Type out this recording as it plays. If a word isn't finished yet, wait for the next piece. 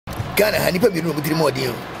Ghana hanipa bi no mutiri mo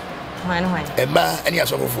den. Man why? Emma ani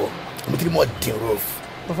asofofo. Mutiri mo den roof.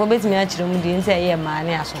 Before bet me achire mu den say ye ma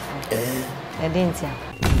ne asofo. Den tia.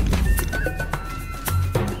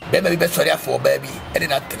 Be be sorry afọ baby. E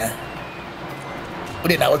na tena.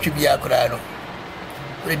 Ode na wotwe bia akora no.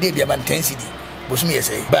 Ode dey bia man 10 cedi. Bosom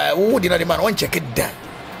Yase. Ba wo di na de man on check it da.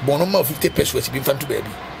 Bono ma 50 pesos bi mfa to baby.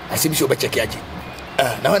 Asem si oba check yaje.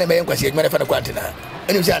 Na ho na me yankwasi adwuma na fa na kwantena.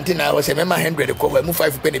 Eni si antena wo se me ma 100 ko mu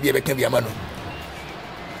 5 penny bi e be kan bi ama no.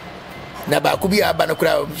 Na ba ku bi aba no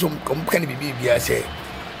kura so kan bi bia se.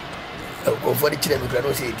 Ko for the chile mi kura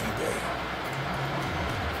no se di.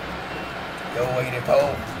 Yo wa ire pa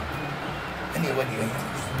o. Ani wa di.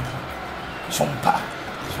 Sompa.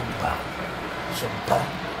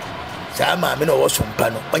 Sama me no wo sompa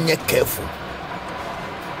no. Onye careful.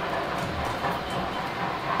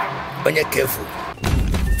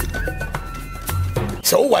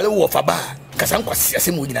 So wale wo faba kasan kwasi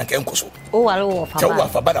asem wo nyina kan koso o wale wo faba so wo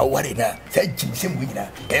faba na wo ware na sa jim sem wo nyina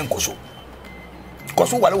kan koso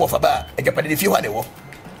wale wo faba e japade de fi hwa ne wo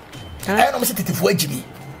ayo no me titifu agimi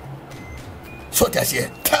so tasie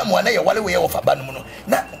tam wa na ye wale wo ye wo faba no no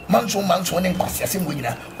na manso ne kwasi asem wo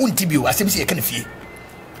nyina unti bi wo asem se ye kan fie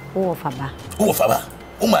wo faba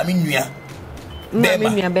o ma me nua be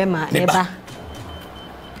ma ne ba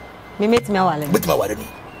me metime awale no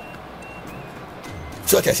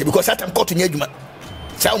so I say because Satan caught in Yajuma.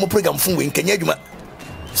 Some program from Wink and Yajuma.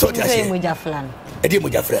 So I say, Mujaflan. I did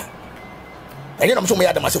Mujafra. And then I'm so many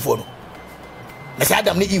other Masafono. As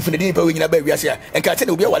Adam need you for the dinner in a baby, and can't tell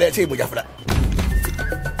you what I say, Mujafra.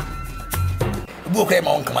 Book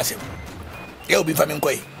my own commercial. You'll be famine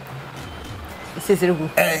quay. Sister,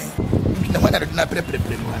 eh, the one that did not prepare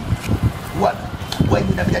one. What? Why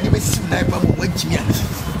would I be seen sniper when Jimmy?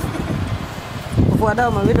 What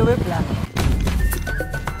am I with a plan?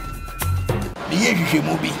 The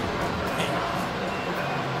movie.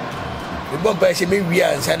 The bomb by me, we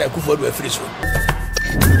are inside a coup for the free soul.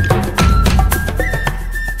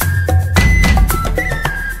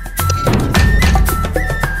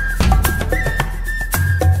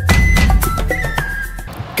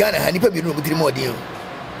 Ghana, honey, probably no good more deal.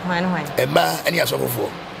 Man, why? Emma, any as of four.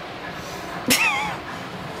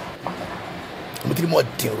 Muti more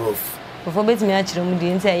deal roof. Before bet me actually, we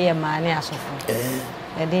didn't say a man as of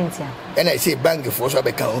I didn't say. And I say bank for so I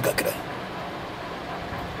become Kakra.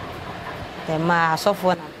 The ma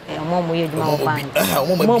software, a mom will do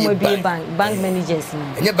bank managers.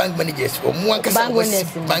 And your bank managers, or one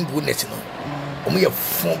bank goodness. We have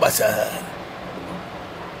 4 bassa.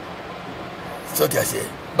 So I say,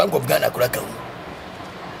 Bank of Ghana Krakau.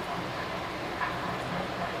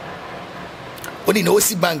 Only no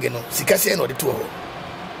see bank, no, Sikasian or the 2.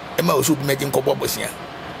 Emma was making Cobosia.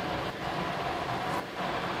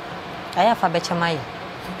 I have a better my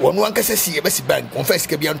one can see a best bank, confess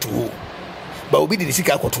Cabian to who, but will be the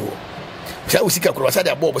Sika Cotu. Shall we seek a cross at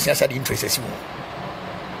a bob since I interest as you?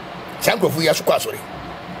 Sanko for your squassory.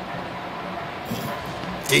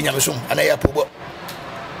 Tayamasum, and I approve.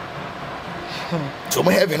 So,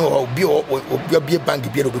 my heaven or be a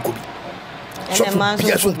bank be a Kobe. So,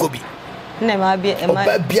 Biasun Kobe. Never be a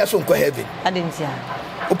Biasun heaven. I didn't say.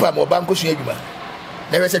 Opa mo banko so adwuma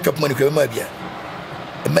na we se twop money kwa ma bia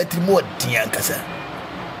e matri mo dian kasa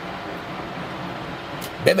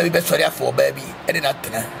be ma be sorry afọ baby e de na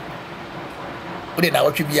tena o de na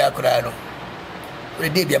wotwe bia akora no o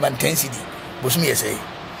de bia man 10 cedi Bosom Yase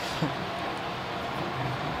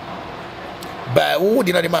ba wo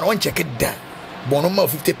di na de man on check it da bono ma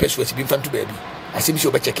 50 pesos bi mfa to baby asem si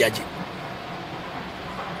oba check yaje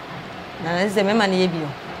na se me man ye bio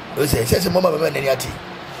o se mama mama nani ati.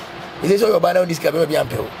 Is this all your banner on this cabin? Be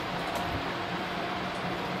ample.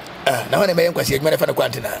 Now I may inquire, you might find a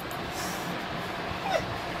quantina.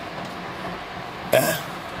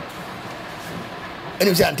 And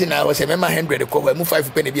you say, until I was a member 100 cover, move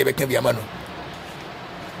 5 penny be a can be a man.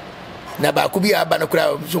 Now, I could be a banner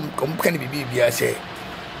crowd, some can be, I say.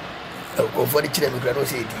 Oh, for the children, we cannot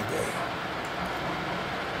say it.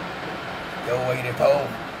 You're waiting for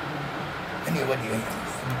anybody.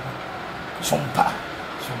 Sompa.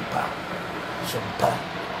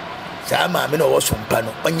 Sama me no was sompa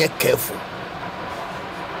no onye careful.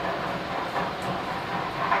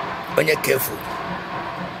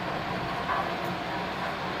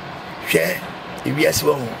 Hwe iwiase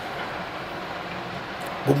wo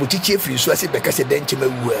bomuchiche free so ase beka se denche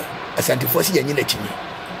mawu a asantifo se yanyi na chini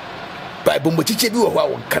ba bomuchiche bi wo ho a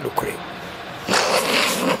wonka dokore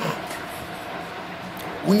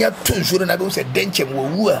unya tunzuro na be se denche mo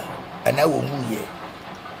wu a ana wo mu ye.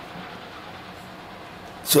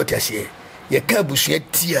 So I say, ye can't bush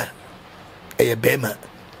yet tia a bema.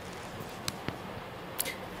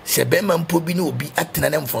 se bema mpo bi na obi atena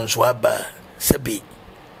na mfonso aba sebe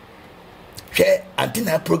hwe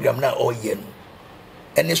antina program na oye no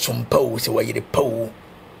ene sompa o se wayere pa o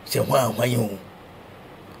se hwan yo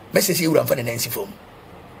message ewura mfa na nansi fom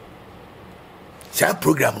sa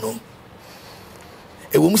program no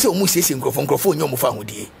ewo mu se o mu siesie nkrofo nyo mu fa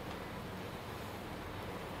hodie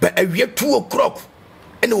ba awie 2 o'clock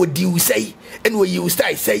ene odi usai ene wo yi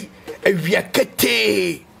usai sai awie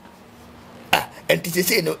kete enti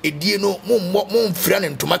se no edie no mo mfira ne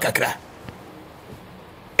ntoma kakra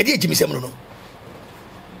edie gimisem no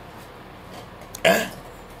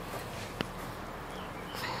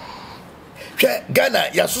Ghana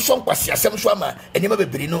ya suson kwasi asem so ama enema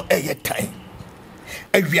bebiri no eye tan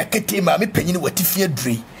awia kete ma me panyin watifie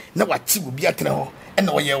dure na wati obi atena ho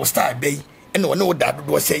ena wo ye wo star bay ena wo ne wo da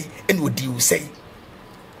dodo sei ena odi wo sei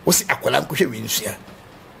wo si akwala nkohwe wi nsua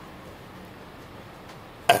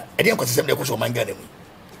edi kwasi sem de ko so man Ghana mu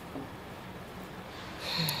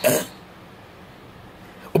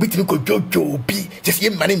obi timi ko jojo obi just ye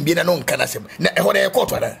mane mbi na no nka na sem na e ho na e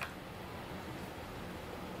court ada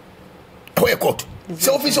e court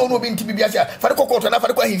so office ono obi nti bibia sia fa de court na fa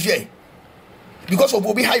de kwa hihie because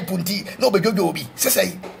obi hype nti na obejojo obi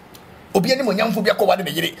sesai obi ani monyamfo bia ko wade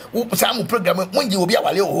be yire wo sa mu program monje obi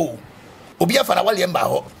awale ho obi afara wale mba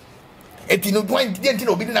ho eti no dwan nti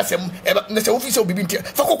na obi na sem na se office obi nti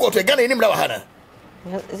fa court e Ghana enim da wa hana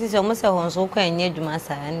sisi o mo se ho so kwa nya adwuma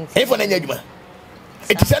sa nti e fo na nya adwuma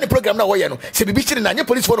eti sa ni program na wo ye no se bibi chiri na nya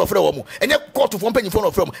police phone ofre wo mo enye court phone panyi phone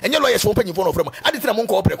ofre mo enye lawyers phone panyi phone ofre mo adi tina mo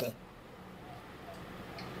nko opre ko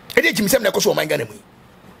edi jimisem na ko so man Ghana mu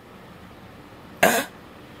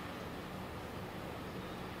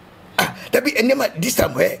dabi enema this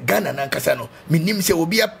time where Ghana na nkasa no minim se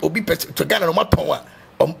obi to Ghana no maton a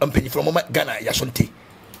ampanyi from Ghana ya sonte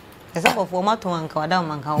esa bofo maton anka wada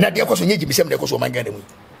manka na de ko so nyeji bisem na ko so man Ghana mu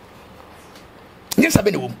nyen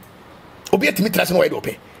sabe ne wom obi atimi trase no wide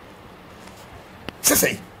ope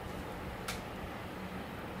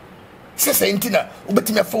sesei ntina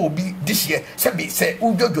obetimi afa obi this year sabe se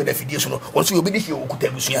ujojo da fidie so no wonso obi this year okuta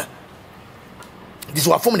busua this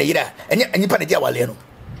wa form na yira enye pa na dia wale no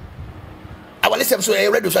awale sem so e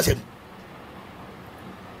ready so asem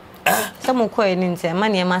some ko e nti ma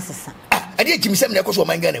ne ma sesa ade jimisem na ko so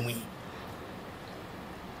man Ghana mu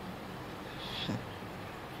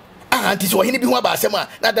anti so hini bi hu aba asem a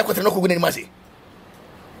na da kwetena ko gu n'anim ase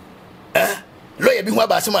lawyer bi hu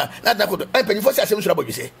aba asem a na da kwetena panyi fo se asem so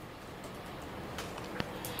rabodwese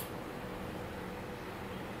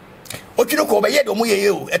Ochidoko obaye do mu yeye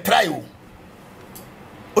o e try o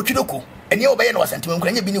Ochidoko eni obaye na wasantime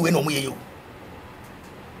nkura nya bi ni we no mu yeye o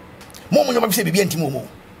mo nyoma bi se bibia ntimo mo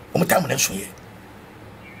o mutam na so ye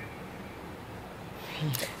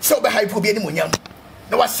so be hype obi ani monyam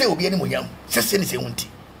na wase obi ani monyam sese ni se hunti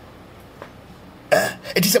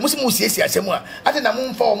eti se musu siesie asem a ade na mo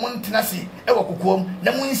mfa o mo ntena se e wo kokoom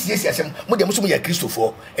na mo siesie asem mo de musu mo ya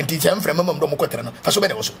Kristofo enti se mfrɛ mamam do mo kotra no fa so be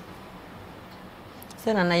ne wo so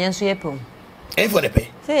se na yenso yepom for the pay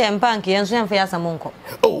se em bank yenso yemfa ya samonko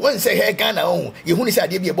oh when say he Ghana oh ye hu ni say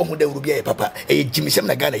ade bi e bo hu da wuru bi e papa e jimisem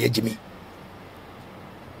na Ghana ye jimi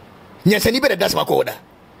nyasani be da dasma ko hoda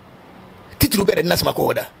titru be da nasma ko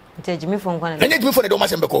hoda nte jimi fo nkwana na jimi fo na do ma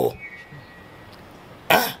sembe ko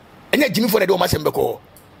enya jimi fo na do ma sembe ko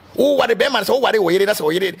wo ware be man so wo ware wo yere na so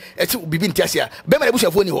wo yere e ti bibi ntiasia be man e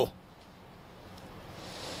busuafo ni ho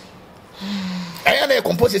aya na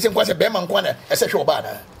compose se nkwase be man nkwana e se hwe oba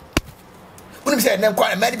na unim se na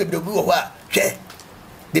nkwana ma de be bi wo ho a hwe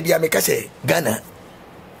de bia me ka se Ghana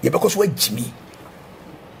ye be ko so ajimi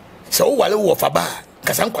se wo wale wo fa ba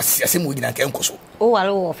kasa nkwase asem wo nyina ka enkoso wo wale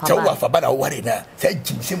wo fa ba se wo fa ba na wo ware na se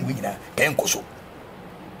ajimi se wo nyina ka enkoso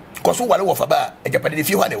koso wale wo fa ba e japade de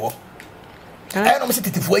fi ho na wo aya no me se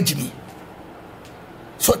titifu ajimi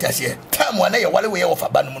so tiasie tamu na ye wale wo ye wo fa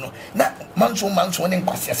ba no no na manso ne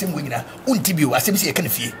nkwase asem wo nyina unti bi o asem se ye ka na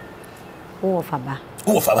fie wo fa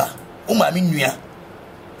ba o ma mi nua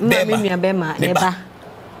be ma ne ba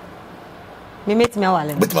me metime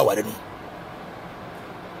wale no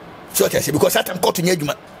so tiasie because atam court nya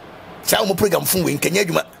adwuma sa mo program fun we nkanya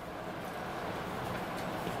adwuma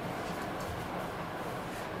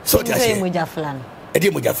so tiasie mo jafla no edi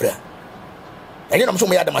mo jafra enye no so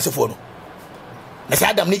mo ya adam asefo no na sa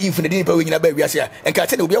adam ne if ne din pa we nyina ba wiase a enka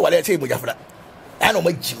te ne obi wale se mo jafra ana o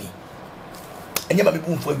magimi enye ma me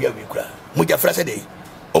bu mfo bia we kura mo jafra se dey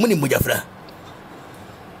o mo ni mo jafra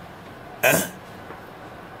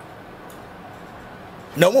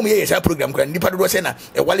na mo ye sa program kura nipa dodo se na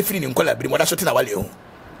e wale free ni nkola bi mo da so te na wale ho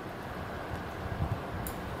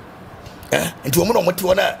nti o mo no mo ti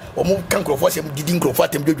wona o mo kan krofo se didi krofo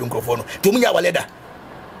atem jojo krofo no to mo nya wale da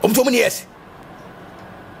so many years.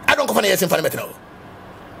 I don't go for years in fundamental.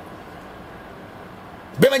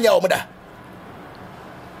 Bemanya Omada.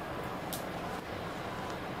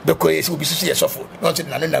 Because will be so suffer, not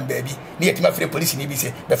in an baby, near to my friend police in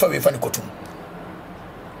Ibis, before we find a cotton.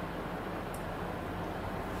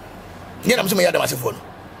 Near I'm so many other phone.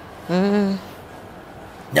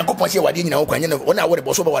 Yankopon, what you know, when I would have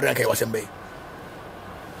also what I was in bay.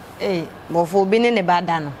 Eh, more for being in a bad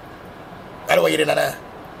dano. I don't want you.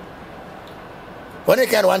 When I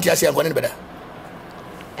can't want to say I'm going better.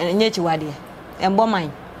 And yet you are dear. And bomb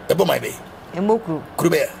mine. The bomb my bay. And Moku.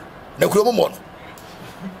 Crube. No Crumon.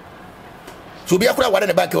 So be a crowd in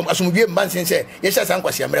the back home as we man since yes, as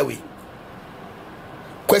Uncle Siamrawi.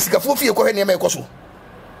 Quesica Fufi, a Kohen Yamekosu.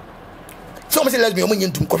 So much lesbian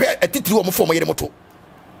women to compare a title of former Moto.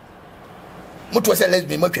 Moto was a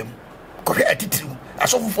lesbian merchant. Compare a title. I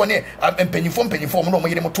saw for ne and penny form no more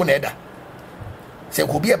Motoneda. Say,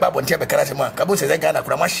 could be a bab on Tabacarasma, Cabo says I got a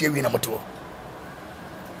cramash in a motor.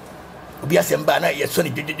 Be a sembana, yes,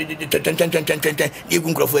 Sonny, you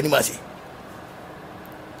can grow for any mercy.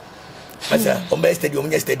 Masa, on best stadium,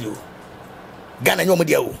 yesterday. Ghana, no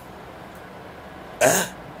media.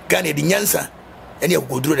 Ghana, the Yansa, and you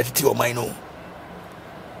go do that to your mind.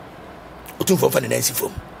 Otum for fun and Nancy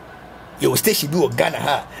form. You will stay she do Ghana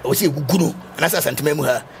ha, I will say Gunu, and as a sentiment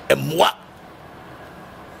her, and moi.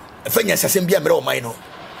 A friend as a sembia mero mino.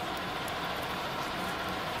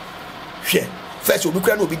 She first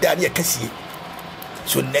will be done here, Cassie.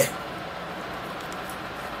 So ne.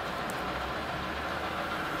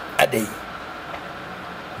 A day.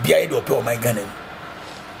 Be I do appeal my gun.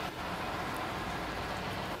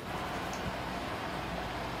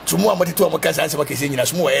 Tomorrow, I'm to my cousin, some occasion,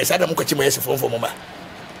 as more as Adam Cochimay for Mama.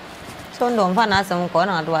 So don't find us some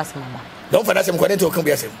corner to ask Mama. Don't find us some corner to come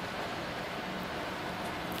here.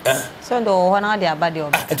 So do one of their body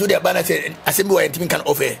and to their banner said, Assembly and Tim can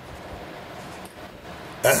offer.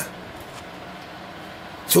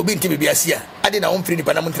 So being to be a seer, I didn't own free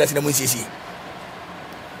Panama Trust in the Munsisi.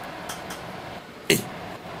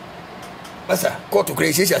 Massa, call to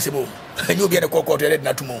crazy as a move, and you'll be at a court red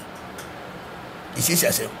not to move. This is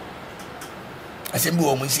as a symbol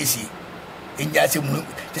of Munsisi. In Yasim,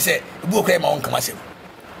 to say, book him on Commercial.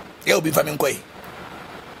 You'll be famine quay.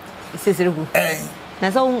 Sisrugu.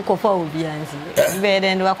 That's all Cofa will be answered. Bed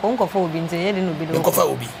and walk on Cofa will be in the head and will be no Cofa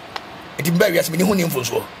will be. It is very as many who for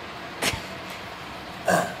so.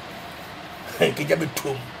 I can get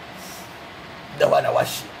to the one I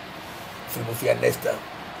wash. Philosophy and Lester.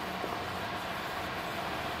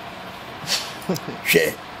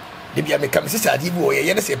 She, the Bia become sister, you were a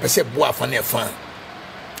year, say, percent bois for their fun.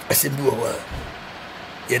 I said, you were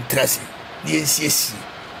yen Tracy, the NCSC.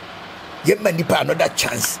 Yet, man, depart another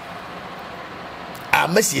chance. I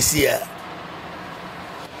must see her.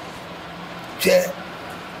 Chair,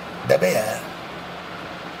 the bear.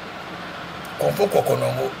 Comfort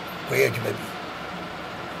Coconongo, where you may be.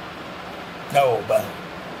 Now, but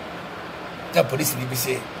the police will be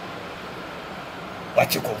say,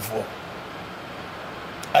 what you come for?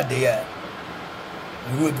 At the year,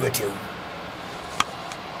 we will do it you.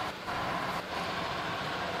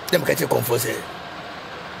 Them catch a comfort.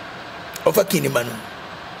 Of a kidney man.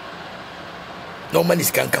 No man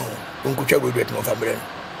is can't count. Don't go to no family.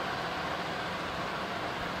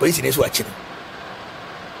 Police is watching.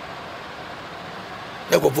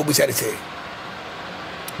 No go for beside say.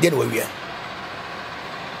 Then we are.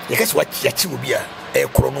 You guess what Yachi will be a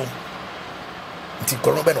chrono. Until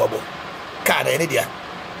chrono benobo. Car any dia.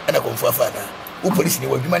 And I come for a father. Who police knew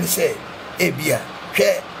what you say? A beer.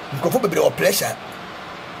 Share. You go for a pleasure.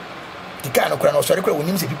 The kind of chrono sorry when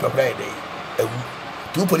you see people cry day.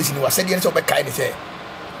 Two police was said yes of a kind say.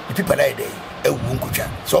 The people die day. A wunkucha.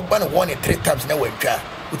 So ban one 3 times now when try.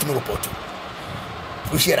 Which no report.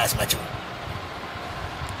 We share as much.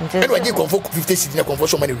 And when you come for 50 cities, you come for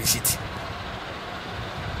so many receipts.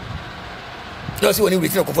 No, see when you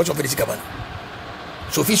return a for the Sikaman.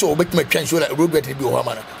 So, fish will make my chance so that Robert will be a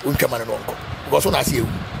man, Uncaman and Uncle. Because when I see you,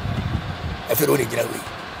 I feel only get away.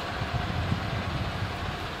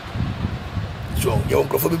 So, your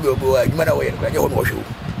uncle for you man away and your own wash you.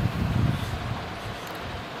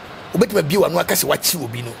 But my view and what what you will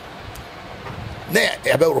be no. There,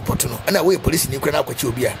 about Roportuno, and away police in Ukraine, what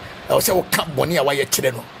you be. I was so camp bonny away at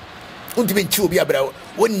Chileno. Won't even chew be about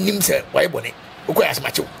one name, sir, why bonnet, who quite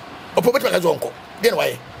much. Or probably as uncle. Then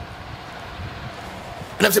why?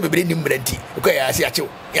 And I'm saying, bring him renty. Okay, I see at you.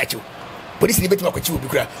 Police need to make you be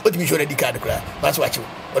cry. What do you show the card cry? That's what you.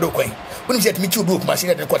 But okay. When you said me to book machine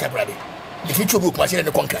at the quarter brady. If you book machine at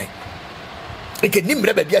the conquer. It can name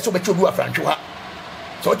rebel be so much you do a Francois.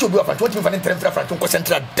 so what you do afrancho what you find in afrancho ko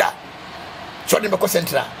central da so dem ko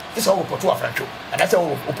central this all port to afrancho and that's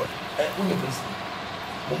all open unye police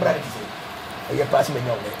mo bra dey say e ye pass me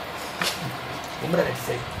nyawo dey mo bra dey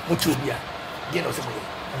say mo chu bia dey no so mo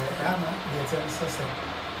ama dey tell so say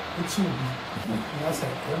mo chu bi na say e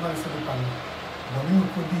ma so bi pan no ni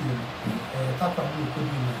ko di tapa ni ko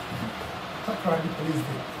di na tapa di police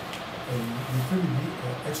dey you feel be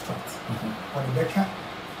extract or the back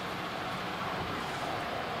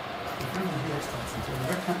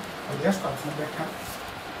the extract in the back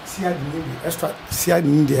CI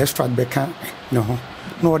need the extract back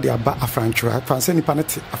no the aba afrancho fancy ni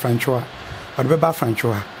paneti afrancho or the ba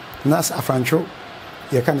afrancho nas afrancho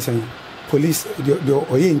you can say police the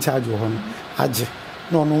oye in charge of hon age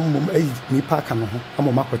no ni park no ho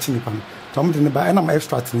amoma kwachi ni pan tom de ne ba na ma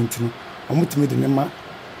extract ni ntino omutimi de ne ma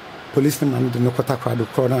police man de no kota kwado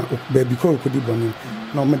corner baby ko di bonin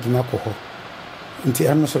na omede na koho nti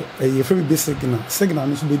ano so e free basic signal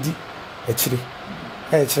no so bedi e kire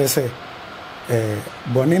say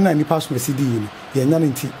bonin na ni pass me cd ni ye nya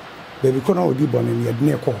nti baby ko na odi bonin ye de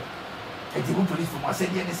ne ko e di police for my say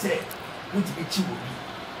dey say wuti be chi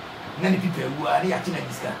obi na ni people wu ari ati na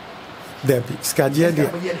diska debi skaje de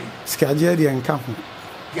nka ho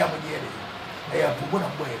ya mo ye dey e ya pugo na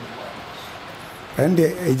boy and the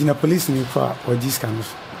agent police ni for or this kind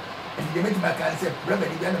of and they make my car say brother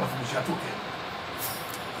ni bia na mafu shato ke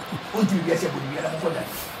unti bia say bodi bia na mo da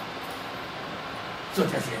so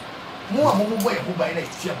just say mo a mo boy ho bai na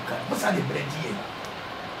tia ka mo sa de brandi e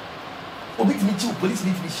obi timi chi police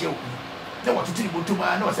ni timi share obi na wa tutu ni boto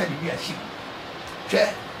ma na wa sa de bia shi hwe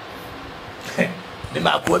ne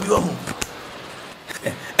ma ko bi wo ho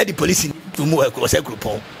e di police ni tu mo ko sa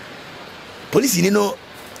grupon police ni no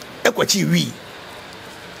e kwachi wi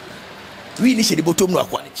ni shedi botom no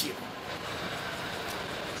akwa ne chie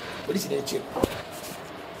police ni chie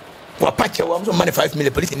wa pacha wa so money 5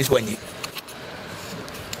 million police ni so anyi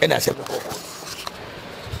ena se ko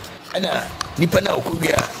ena nipa na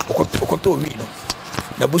okubia okoto wi no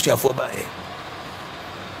na busuafo ba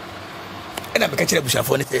ena be ka kire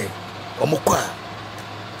busuafo ne se omokwa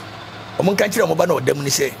omon kan kire omoba na odam ni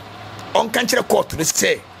se on kan kire court ni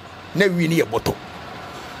se na wi ni ye boto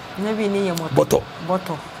na wi ni ye boto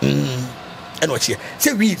and what say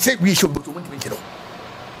we should go to one to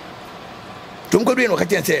don't go in or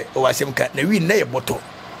can say oh I say we never bottle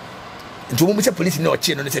into whom the police no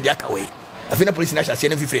chin on the away I think the police national say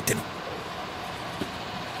every freight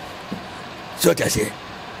so I say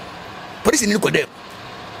police in them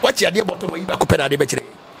what you are bottle when you back up at the betray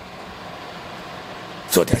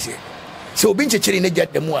so I say so being chilling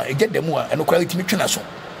get them more and no quality me so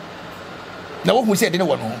now what we said no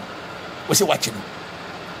one was watching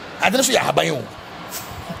I don't see a habayon.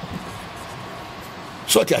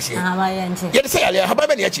 So what you say? You say I have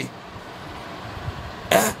a yachi.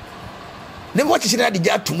 Then what is in the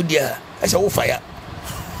jar to dear as a fire?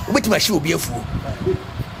 Which my shoe be a fool.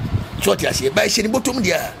 So what you say? By sitting bottom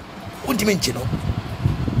dear. What do you mention?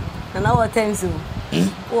 And our times,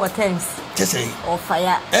 what times? Just say, or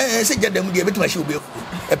fire. Say, get them dear, but my shoe be a fool.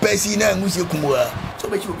 A person now, Monsieur Kumua, so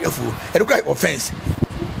much you be a fool. And cry offense.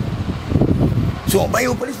 So my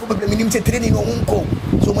police probably mean to training on uncle.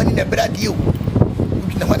 So when in a bad deal,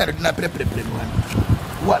 you can one not prepare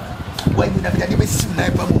what? Why you have never seen my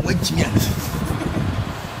mom went to me?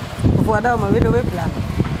 What am I with a plan?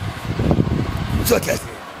 So I say,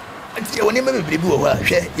 when you may be able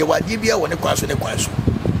share your idea when a class on a class.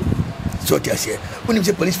 So I say, when you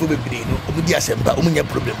say police will be no, Obudia Sempa, Umunia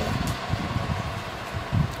problem.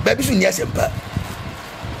 Baby soon, yes, Sempa.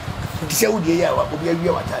 To say, oh, dear, what will be a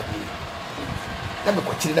real attack? Na me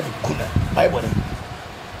kwachire na me kuna ai bone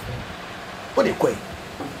o de kwai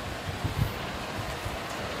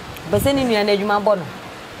bese ni nua na adwuma bono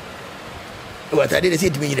o atade de se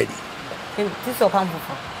dimi nyina di ti so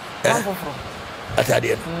pamfofo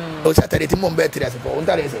atade o sa atade ti mo mbe tiri asefo o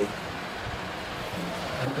ntare se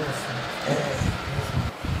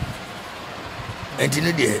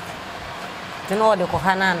entini de tino o de ko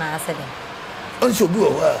hana na asede on so bi o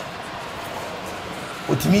wa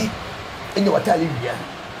otimi enye watale bia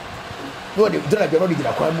no de dona de no de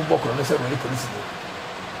gira kwa mu bokoro no se ro ni police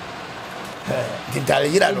tintale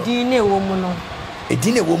yira no edine wo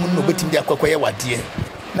mu no betim de akwakoye wade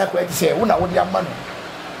na kwa ti se wo na wo de amma no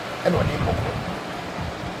e no de bokoro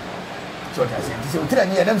so ta se ti se utira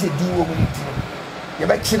ni adam se di wo mu ni ti no ye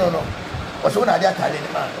ba chi no no o so na de atale ni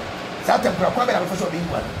ma sa tempura kwa be na fo so be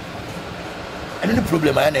yiwa eno ni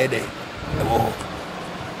problem a na e dey e wo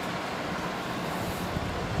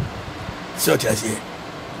so ta se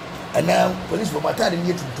ana police for matari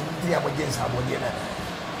ni to tiri emergency abode na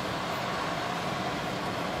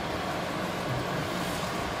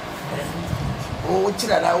Oh,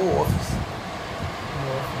 children, our office.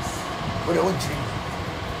 What I want to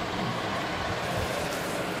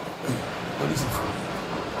police.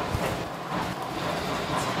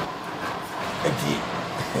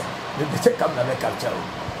 The check come na make capture.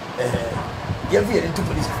 You have into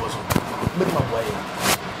police force. But my boy.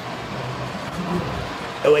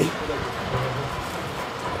 Away.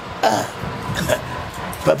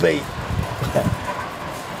 Papa.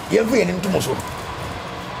 You have into Mosul.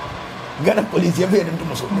 Ghana police, you have into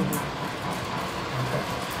Mosul.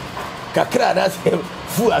 Kakra, that's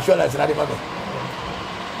full assurance. I remember.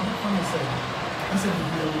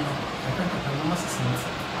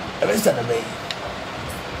 I was on the way.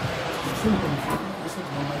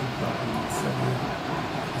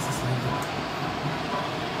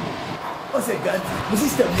 What's a gun? My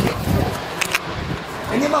sister,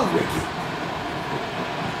 any man working.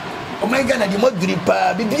 Oh my God, the more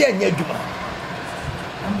gripa, be dear near Juma.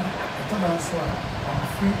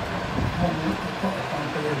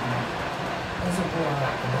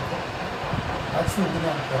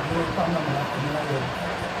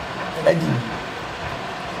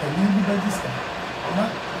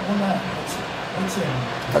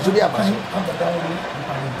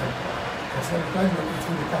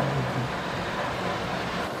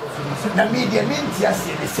 Na media means yes,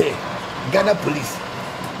 they say Ghana police.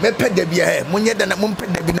 Me pet the beer, Munya than a mumpet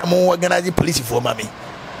the Binamo organizing police for mammy.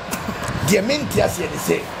 Dear means yes, they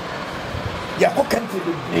say Yako country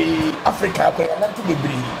the Africa, where not to be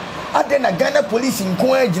breed. I then a Ghana police in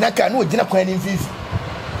Koa, Jinaka, no Jinaka in Fizz.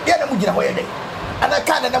 Yana Mujina, where they and I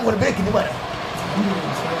can't and I'm going to break in the money.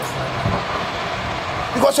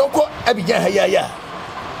 Because so called Abidjan Hayaya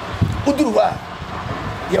Udruwa,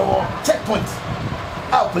 your checkpoint.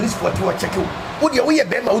 Our police for to check you. Would you wear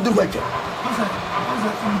Bema Udruwa?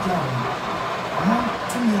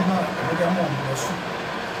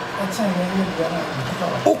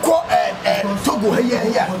 Uko Togo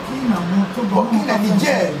Hayaya Burkina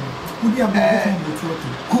Niger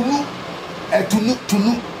Kumu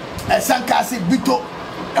Tunu Sankasi Bito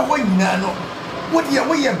away nano. Would you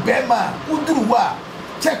wear Bema Udruwa?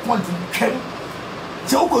 Checkpoint Ken.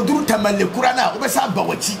 So go through Tamale Kurana, over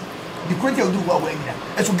Sambawachi. The country will do what way.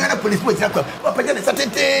 As you Ghana police, what's up? But I get a certain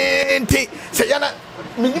thing. Sayana,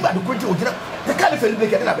 minima the country will get up. The kind of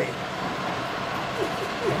make it away.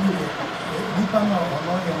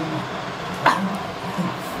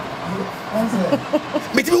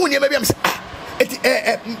 Maybe when you maybe I'm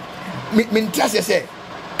Mintas say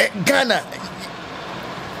Ghana.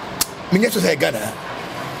 Minneso say Ghana.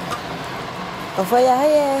 Of where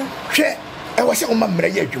I Share, I was on my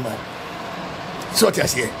Maria Juma. So I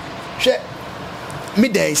say, share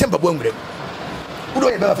midday, some Babongre. Who do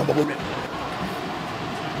I have a Babongre?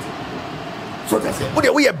 So I say, would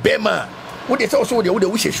we a Bema? Would it also the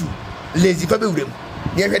wishes you? Lazy Babogrim.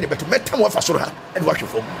 Near the better metam of Asura and wash your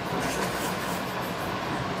phone.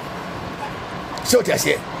 So I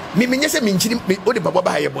say, Miminesa Minchim, what the Baba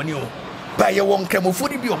by a bonio. By your one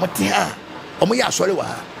camouflage be on Matia, or Maya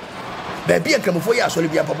Solwa. Baby and come for ya, so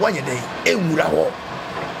be up 1 day. Muraho.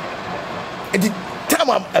 At the time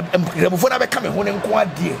I'm before I come home and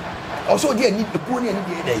quite dear. Also, dear, need the pony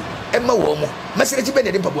any day. Emma Womo, Master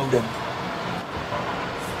Bennett in Pabondam.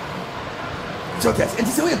 So that's it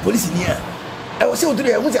is a way of police in here. I was so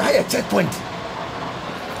today, I was a higher checkpoint.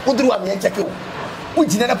 Who do I mean check you?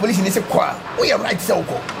 Which another police in this qua? We are right so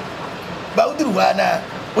called. But who do I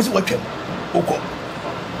was watching? Oko.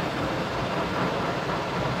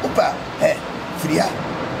 Upa, Fria,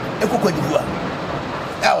 a cocoa de bois.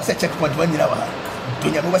 I was a checkpoint 1 hour.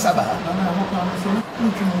 Tonya Mubasaba.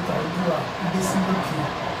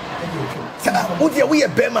 Would you wear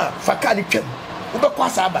Bema, Fakadi, Uba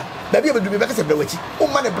Quasaba, the baby will be better than the witch. Oh,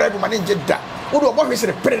 man, a bribe man in Jeddah. Who do I want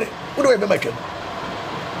to pray? Who do I remember?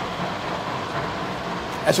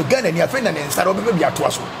 As you gun and your friend and Sarobi be at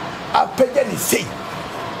Twasso. I'll pay any say.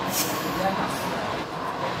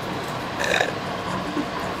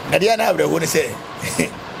 Nadiana, I want to say,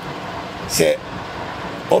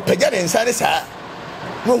 or Pagan and Sansa,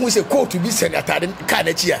 one who is a quote to be sent at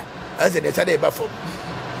Canachia, as in a Saturday buffer.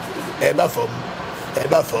 A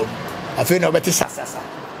buffer, I feel no better Sasa.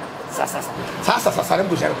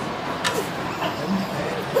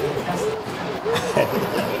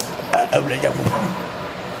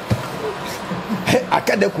 I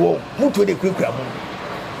can't go, move to the quick crab.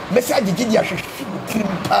 Message did you?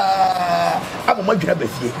 I'm a much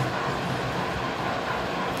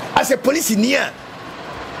as a police in here,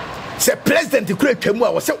 say President to create a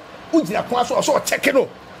more so Ujina Kwaso or so checking no.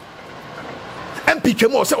 MP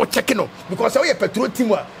came or so checking no because I have petrol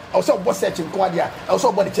team. I also was searching Quadia, I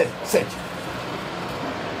also body check search.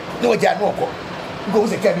 No, Jan, no, go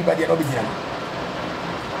to carry by the other.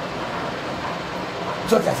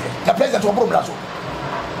 So that's it. The president of Bromlasso.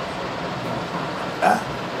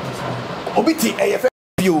 Obiti,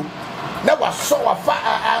 AFU. That was so a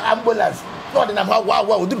ambulance. Not in a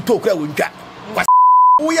wow, do talk.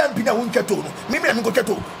 We are Pina Winkato. Maybe I'm going to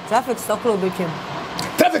Traffic stop between.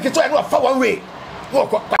 Traffic is trying to far one way.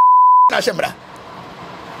 Walk up. Nashambra.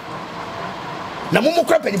 Namumo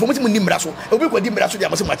crap and information in Nimbraso. Obi ko Dimbraso dia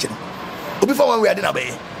mase machi. Obi for one way ade na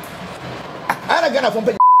be. Ana gana from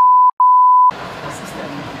penny.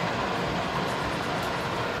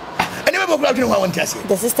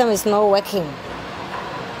 The system is not working.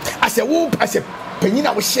 I said, whoop, I said,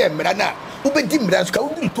 Penina was shame, Mirana, who be dim dance,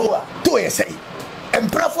 Kaudi Toa, Toa say. And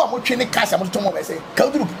Bravo, I'm watching the cast, I'm going to say,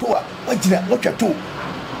 Kaudi Toa, what did I watch a two?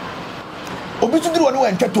 Obi to do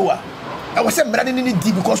one Toa. I was saying, Miranda in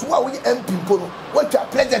the because what we MP, what a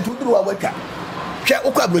pleasant to do a worker. Share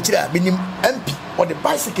Oka Bruchira, being MP or the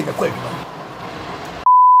bicycle, the quack.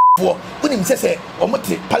 For when him says, or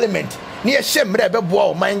Parliament. Near Shem Rebel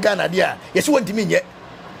Bow, my Ghana, dear. Yes, you want to mean yet.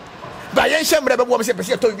 By Yan Shem Rebel Bow, said,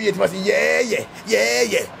 told me it was yeah.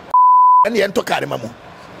 And the end to carry Mamma.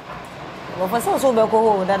 Well, for so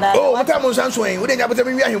go that Oh, what time was answering? We didn't have to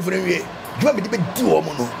be him for a year. You want me to be two or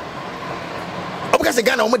more? Oh, because the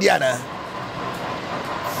Ghana, Modiana.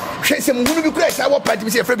 She said, who will be great? I will party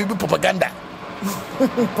with a friend propaganda.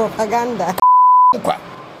 Propaganda.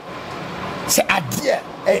 Say, idea,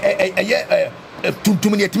 too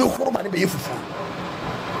many to me, be full.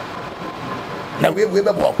 Now we were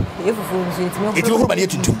walk. It's all about it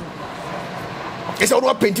to do. It's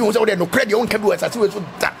all painting was out there, no credit, own can do as I do it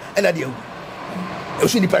that and I do. You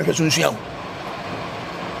see the parents soon.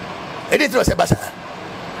 It is not a bassa.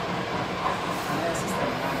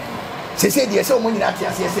 She said, yes, so many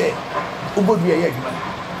actors, yes, who would be a year.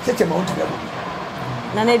 Such a mountain.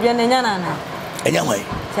 Nana, a young way.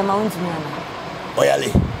 Some mountain.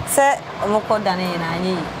 Oyale. Sir, I'm not called Danny and I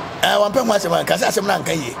need. I want to pass one because I am not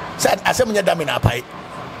going. Said, I am your damn in a pipe.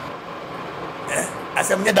 I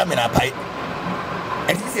am your damn in a pipe.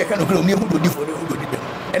 And this is a kind of gloomy who do for the who do.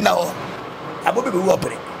 And now I will be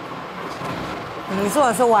opening.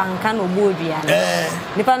 So one can of wood.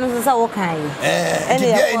 The panels is all kind.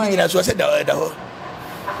 And as I said, the whole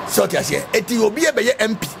sort as here. It will be a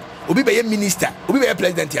MP, will be a minister, will be a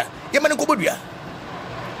president here. Yaman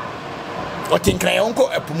or think I uncle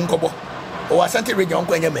a Pumunkobo or a Santa Region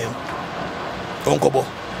uncle and your man. Uncobo.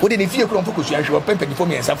 Wouldn't if you couldn't focus, you should pay for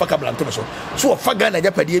me and Safaka Blantoso. So a Fagana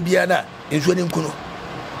Japadi Biana in Juanim Kuno.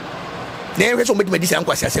 There is so many medicine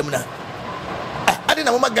Quasia Semina. I didn't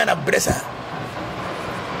know Magana Bressa.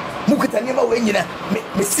 Mukata never when you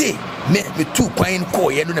me say, me two quine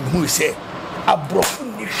coy, and who say, a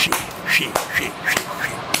broken she.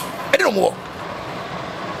 I don't know more.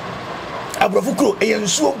 Abrofuko and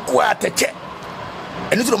so quite a check.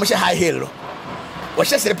 And little much high hill. Was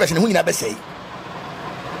just a person who you never say.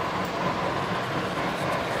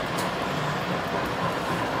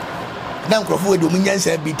 Now, Crawford, Dominions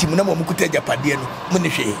and be Timonamo Mukute Japadian,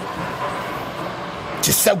 Munishi.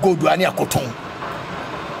 Tissa go to Ania Coton.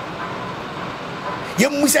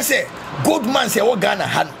 Young Musa say, good man say, oh, Ghana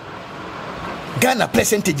had Ghana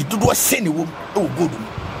percentage to do a send you, oh, good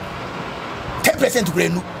 10% to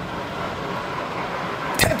Grenu.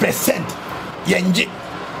 10% Yanji.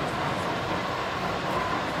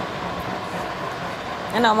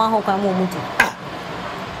 And I'm a hoka moment.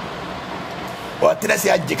 What did I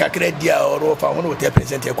say? I take a credit or if I want to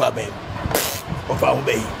represent a quabe of our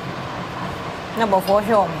bay. Number 4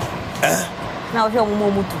 show. Now, show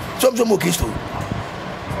moment. Some more kiss too.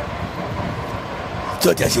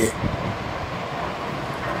 So, I say,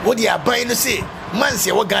 what you are buying to say? Man,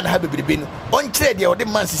 say, what Ghana have been on trade or the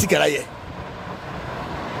man's secret.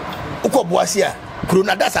 Uko Boasia,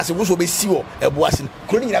 Corona das as a was be siwo, a boasin,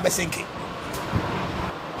 couldn't have a sinking.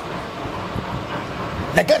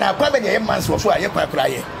 The Ghana private young man's was why you cry.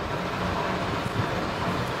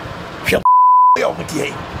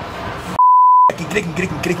 Clicking.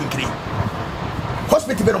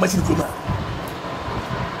 Hospital Venomacin Kuma.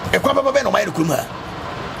 A quabba ben on my Kuma.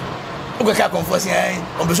 Uka confessing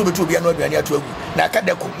on the super to be another near to now. Can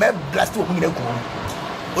they come blast to a minute?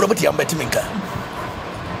 What about your Betiminka?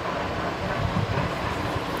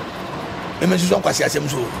 Même si on passe à ce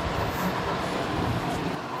moment.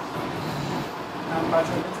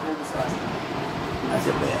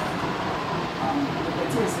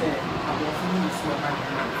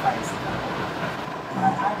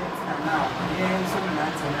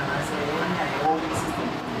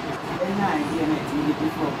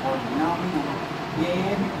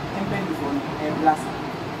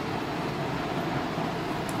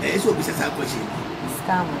 It's what we say, question.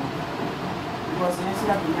 Scam. Because you see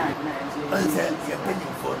that behind. I said, you're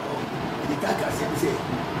paying for the Kaka say,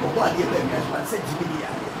 what you baby as one said, Jimmy.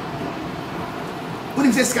 When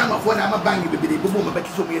you say scam of one, I'm a bang, baby, the woman back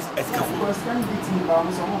to me as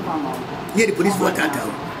yeah, the police were cut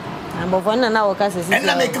out. I'm of one and our cases. And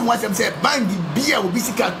I make one them say, bang, beer will be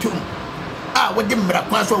sick out too. Ah, what them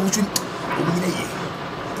rapans or we should.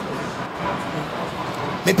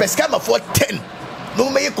 Me pescama for 10. No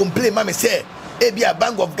may complain, mammy say, a be a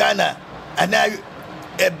bank of Ghana, and now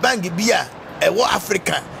a bank beer, a war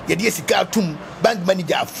Africa, yet yes, a cartoon, bank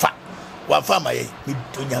manager, fat. One farmer, me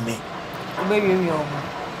to me. Baby,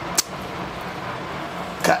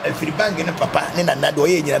 If the bank in a papa, then another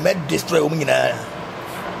way, you may destroy women. Now,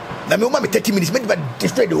 my mamma 30 minutes, maybe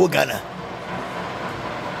destroy the whole Ghana.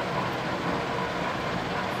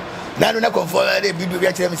 Now, not conform the video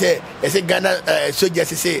reaction, say, I say Ghana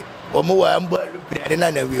soldiers say, or more, I'm than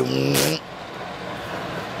I will.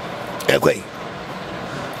 Okay.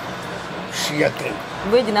 She okay.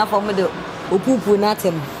 wait enough for me to Upu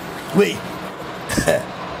Natem. Wait.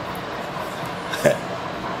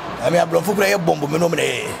 I mean, I'm going to play a bomb. I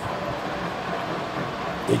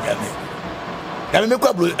make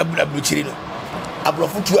a blue chino. I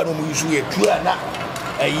brought for 2 hours. You are 2 hours.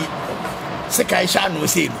 I say, I no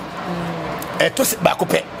same. A toss back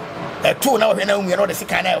up. A 2 hours and we are not the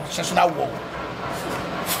second hour. Just now.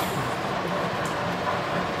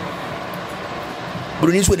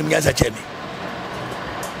 Brunis with him, yes, I tell me.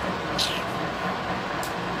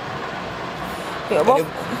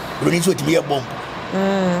 Brunis with me a bomb.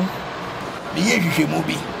 The year you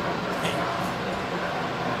movie.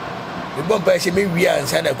 The bomb by we are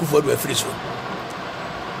inside a Kufa to a free soul.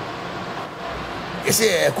 You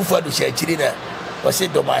say a Kufa to share Chilina, or say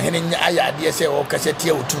to my hen in Aya, say, or cassette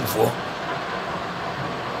or 2 4.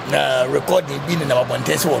 Now, recording being in our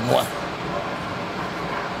Montesa or more.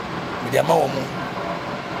 With their mom.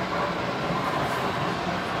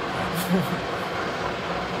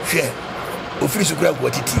 Share, or free to grab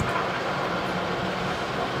what it is.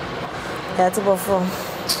 That's before.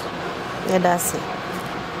 Yeah, that's it.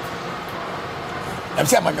 I'm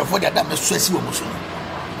saying, I'm for that. I'm a stress you almost. It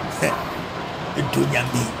don't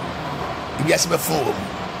yammy. If you ask me for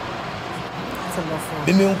That's before.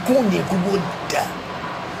 the men could be good.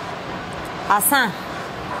 Asa.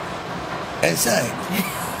 And say,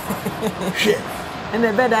 share. And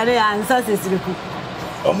the bed I answer is recoup.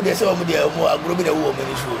 There's some of the more aggravated woman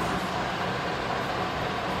is true.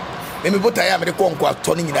 Maybe what I am the conquest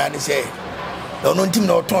turning in and say, no team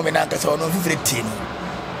no Tommy and Ankas or no 15.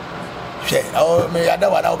 Share, oh, may I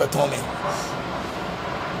know what I'll be Tommy.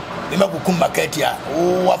 The Makukum Maketia,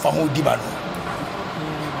 oh, what for who Dimano.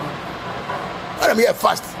 I'm here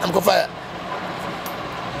fast, I'm going fire.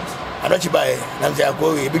 I don't you buy, I'm saying,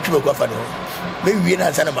 go away, between a coffin. Maybe we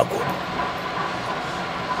are Santa Maco.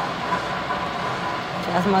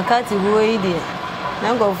 As Mccarthy, who are you?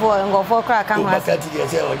 Now go for crack. I'm Mccarthy, I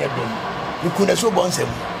say, on your room. You couldn't so Bonsem.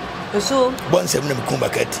 So, Bonsem, never come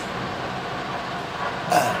back at.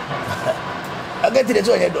 I get to the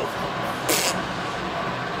joy door.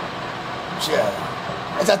 Sure.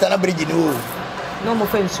 That's at an bridge. no more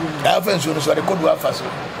friends. I have friends who are the code of Faso.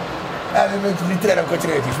 I have been to the trade of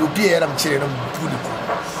continuity. You appear, I'm chilling them to the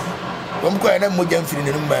cool. I'm quite a more young in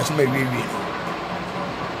the room as may be.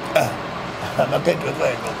 I'm a pet of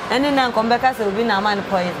fire. And then I come back as a will be a man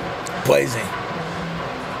poison. Poison.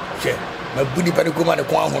 Sure. My booty paddy come on the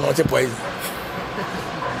corn or not a poison.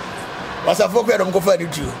 Was a folk where I'm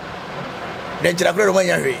going to you. Then you have read when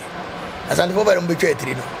you're here. As I'm over and betray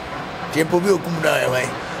Trino. Tempo will come down away.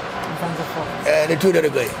 The 2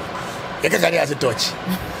 that go. You can carry as a touch.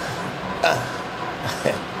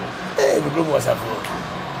 Hey, the room was a fool.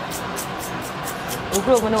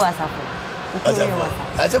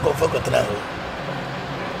 I took a focus now.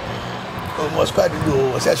 Almost quite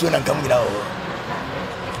low, was as soon as coming out.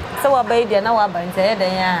 So, a baby, and now I'm saying,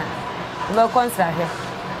 no concert here.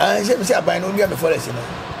 I said, I buy no mere before us.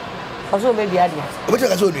 Also, baby, I did. What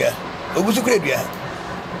I told you, it was a great year.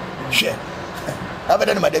 Share. I've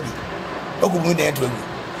done my debut. Oh, good morning to you.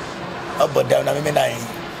 Up but down, I'm in nine.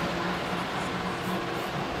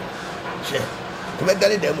 Share. To make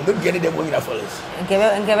that them, we'll get them when you follow us. And give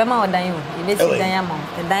him our diamond. You did diamond,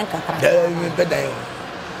 the danker.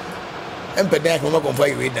 I'm pedantic, I'm not going to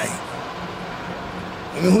fight with dying.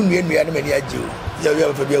 Who made me at many at you? You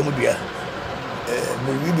have to be a mudia.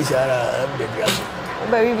 We be Sarah, I'm the dress.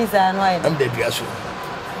 Baby, I'm the dress.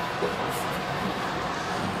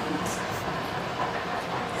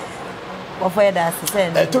 What for that?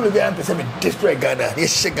 I told you I'm destroy Ghana.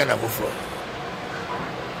 Yes, Ghana before.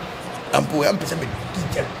 ampo am pese me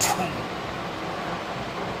DJ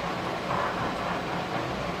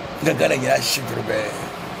gagara ya shibru be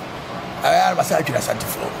aya ma sa twira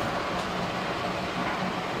santifo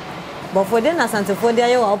but for den na santifo dia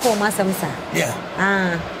yo opo ma samsa yeah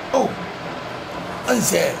oh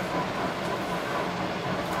anse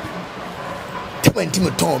twenty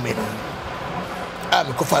me ton me no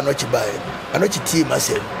me ko fa no chi bae anochi tie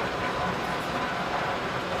masem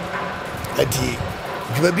ati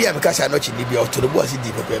djuma bia me ka sa anochi ni bia otorobo asi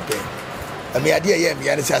di pepepe ami ade ye me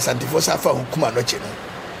ya ne sa santifo sa fa hukuma anochi no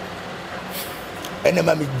ene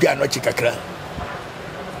ma me bia anochi kakra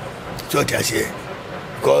so tiase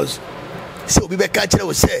because so obi be ka kire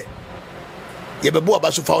wo se ye bebo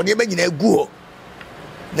abaso fa oni e nyina egu ho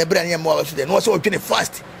na bra ne mo abaso de no so otwene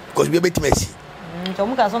fast because we betimasi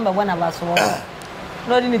ntomu ka so mbe bona abaso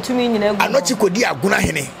no di ni tumi nyina egu anochi kodi aguna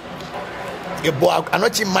hene ye bo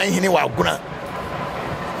anochi man hene wa aguna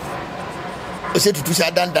o se tutu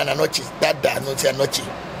sa dandan anochi dada no se anochi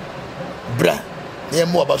bra ne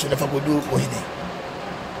mo abaso ne fa kodu o hene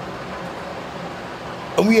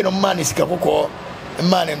omuye no man is kakoko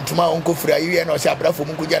man ntuma onko fura yiye na o se abrafo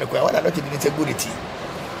mu koja ne kwa wana anochi ni security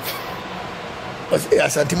o se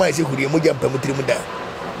asantima ise huri mu jampa mutiri mu da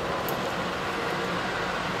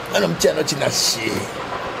anam tia anochi na she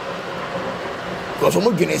ko so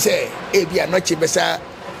mu dwene se e bia anochi besa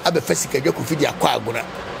abefa sika dwako fidi akwa aguna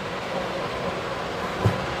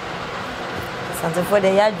santifo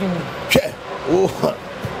de ya dwene che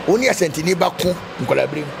oni asentini ba ko nkola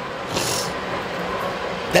brim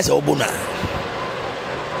that's obuna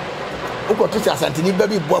uko to asentini ba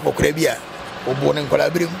bi bo akokora bi a obo ne nkola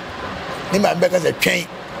brim ni ma mbeka se twen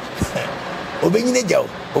obenyine jaw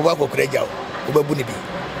obo akokora jaw obabu ne bi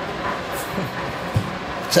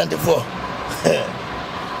santifo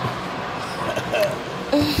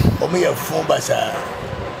omo ya fun basa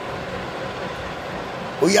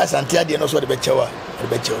o ya santia de no so de be chewa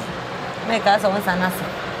me ka so won sanasa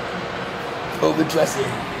o be trust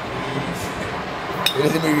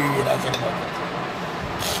ele me wi na so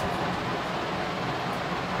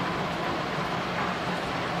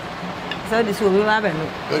so this will be my beno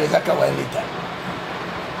o le saka wa lita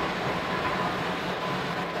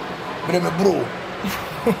me bro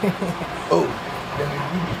oh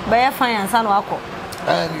baya fine san wako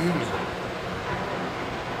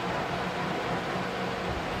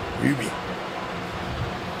Ruby.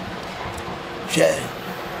 Share.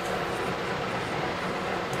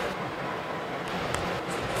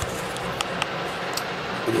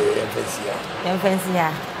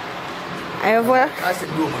 Emfensia. Ayo Ase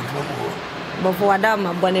do mo tumo. Bofo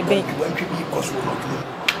wadama bone be. Wantwi bi koso mo tumo.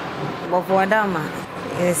 Bofo wadama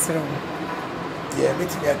esro. Yeah, me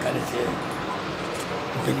ti ya kan se.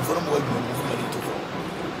 Peni forum wo mo mo mali to.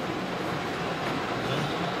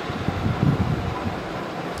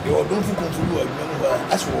 Yo don't fu konfulu wa mo wa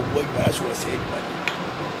aso wo boy ba aso wo say man.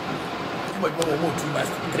 Mo mo 2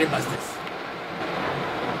 masters 3 masters.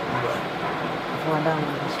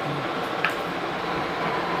 Wadama.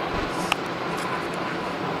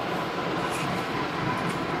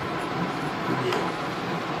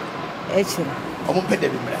 Echi. Omo pede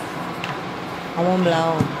bi mra. Omo mla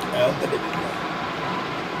o. Omo pede bi mra.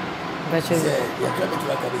 Bacho. Ya klabe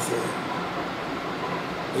tu aka se.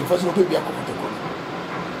 Il faut se retrouver bien comme te connais.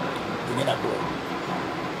 Tu n'as pas.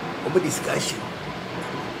 Omo discussion.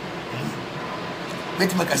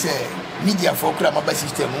 Beti makase media for kra maba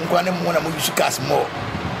system nko na mo na mo use cars more.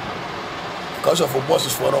 Because of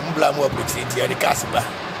bosses for omo bla mo opportunity ya the cars ba.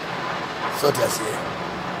 So to say.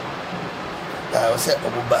 I was say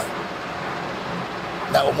obo ba.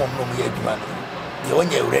 Na omo no mo ye adwuma no ye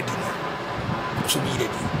wonye ready no so be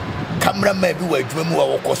ready camera man bi wa adwuma mu wa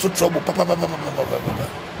wokoso trouble papa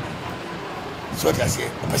so that say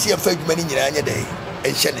pasi afa adwuma ni nyina anya dai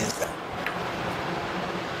enhye ne nsa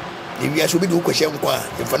ni wi aso bi do ko hye nkwa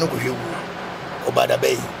e fa no ko hwe wu obada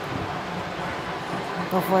bai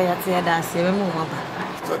Bofo ya te da se be mu maba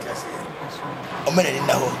so that say o mena ni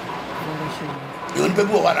na ho yo ni pe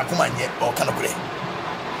bi wa na kuma nye o kana kure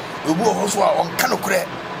obu o so a on kan kure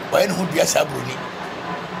wa ene hu bia sabroni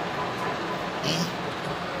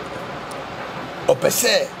o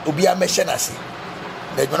pese obi a mehye nase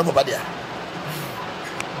na edwona baba dia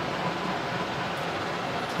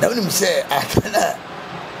na woni mi se akana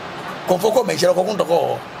konfoko mehye ko kun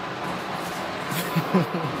toko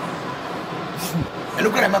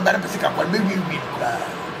elu kare ma bara pese ka kwa be wi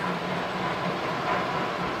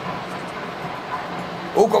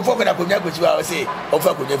o konfoko na konya gosi wa se o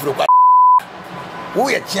fa konya firo kwa wo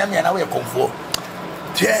ye tiam ya na wo ye konfo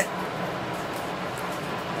tie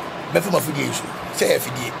be fu ma fudie isu say e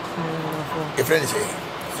fidie e friend say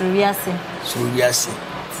SuroWiase. SuroWiase.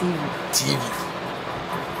 TV.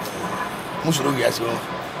 Mu SuroWiase o.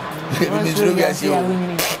 Mi SuroWiase o.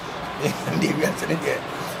 Ndi wiase ne de.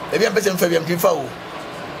 Ebi am pese mfa bi am tifa o.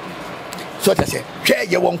 So ta se, hwe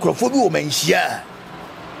ye won krofo bi o manhia.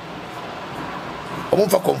 Omo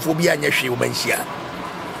mfa konfo bi anya hwe o manhia.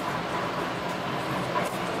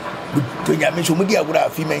 To nya me so mu di agura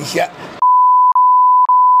afi manhia.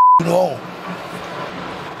 No.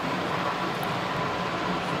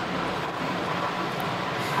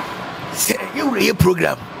 Say you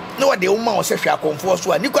program. No what the woman was say akonfo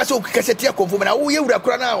so ani kwa se o kese tie akonfo na wo ye wura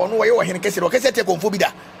kura na ono wo ye wo hene kese o kese tie akonfo bi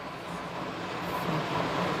da.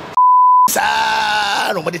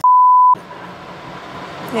 Sa no mo de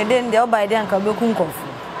ne den de oba de anka be kun konfo.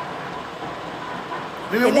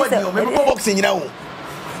 Me mo di o me mo boxing nyina wo.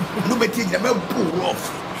 No be tie nyina me pull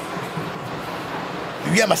off.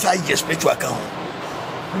 We am aside spiritual account.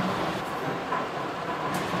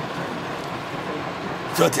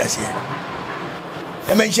 So ti asie.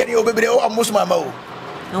 E men sheri o bebre o amosu mama o.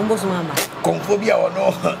 Na mbosu mama. Konfobia o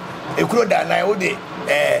no. E kuro da na o de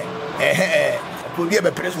Podi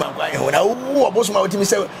be presu man kwa ye na wo obosu ma otimi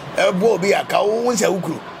se bo obi aka wo nse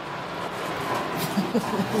ukuru.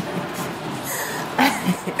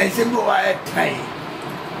 E se mo wa tai.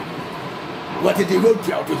 What did you go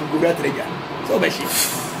to out to go that treasure? So be she.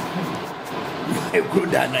 E kuro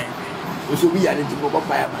da na. O so bi ya ni go ba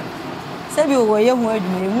fire man. Se bi wo ye hu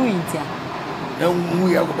adwuma e mu yitia. Na mu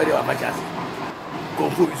ya ko be de wa ma chase.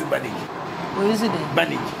 Konfo bi so bandage. Wo yusu de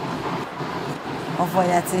Bandage. Ofo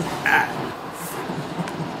yati. Ah.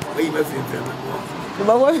 Why you feel free?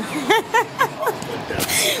 Babo.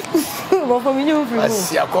 Babo mi nyu free.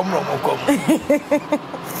 Asi akomro mo kom.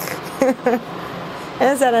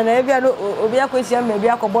 Esa na e bia no obi akohia ma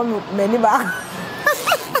bia akobọ mani ba.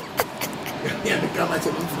 Ya me kama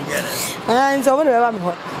che mo funyana. Ah, nso mo no ba me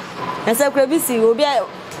ho. Esa kura bi si obi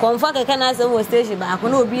konfa keke na se wo station ba ko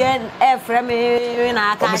na obi e frɛ me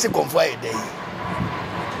na aka. Omo se konfa e dey.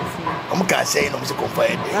 Omo ka say no mo se konfa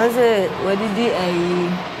e dey. Nse wadidi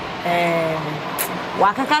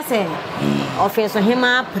wakaka se office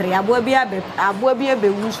hima pre aboa bi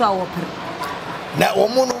abewu so a wo pre. Na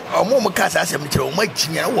omo mo ka say asem kire omo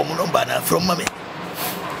aginya wo mo no ba na from mame.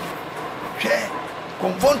 Hwe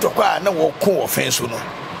konfonto kwa na wo ko offense no.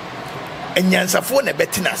 Enyansafo na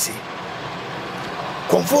betina ase.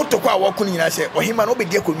 Konfonto kwa wo ko nyina se ohima no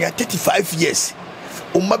obedi akonwa 35 years.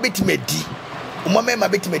 Umma betimedi. Umma mema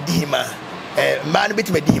betimedi hima. Ma no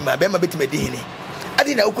betimedi hima, be ma betimedi hini.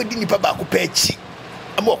 Adi na okodi nipa ba ko pa achi.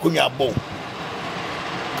 Ama okonwa abo.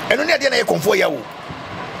 Eno ne ade na ye konfo ya wo.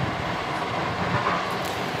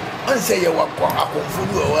 Onse ye wa kwa akonfo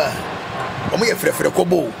bi wa. Omo ye frefre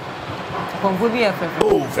kobo. Konfo bi ye frefre.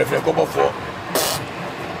 Oh, frefre kobo fo.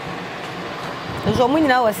 Nso mo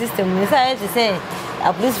nyina wa system ni say to say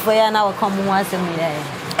a police for ya na wa come mo asem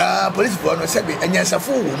ya. Police for no say be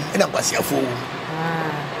anyansafo wo na kwasiafo wo.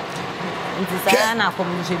 Nti sa na kom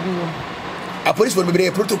no bi wo. A police for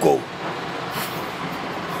be protocol.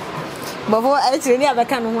 Babo a tire ni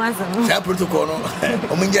abeka no ho asem. Sa protocol no.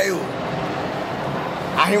 Omo nja yo.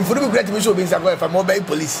 Ahemfo no be great me so be inside for mobile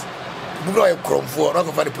police. Bu go e kromfo no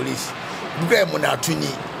go for the police. Bu go e mo na atuni.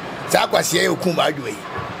 Sa kwasia yo kum adwoi.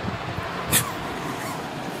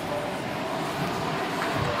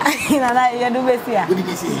 Nana ya do besia. What did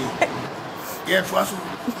you say? Yeah, for us.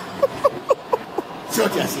 So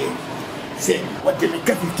just say what the make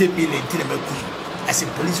 15 million to the as a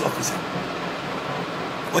police officer.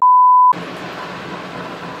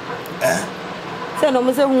 Say no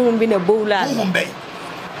mo say hu bi na bowla. Who be?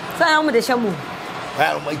 Say am de shamu.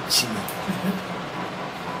 Well, my chin.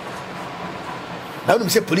 Now we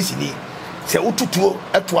say police ni say ututuo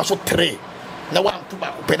eto aso 3. Na wa to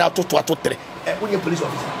ba pe na to 3. When you police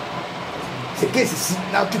officer. The case is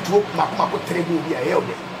now to talk Mako 3 will be a hell.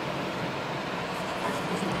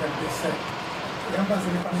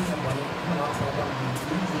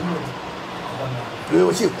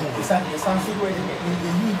 We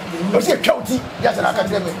see a county. Yes, and I can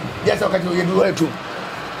tell me. Yes, I can do it too.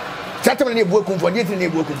 Certainly, working for the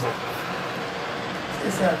neighbor working for.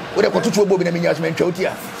 What I got to do with the management county.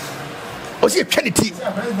 Oh, see a Kennedy.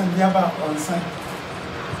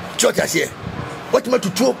 Church, I say. What you want to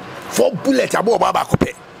do? 4 bullets above Baba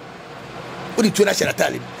Cope. What did you national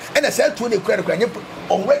talent? And I said to the credit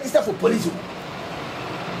on register for police.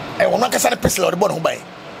 I will not get a person or the bottom by.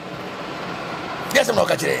 Yes, I'm not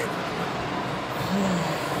catching it.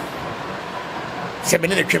 7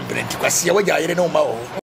 minute champion to see what I know more.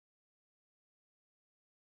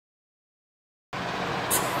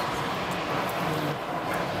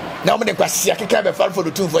 Now me kwase akeka be fall for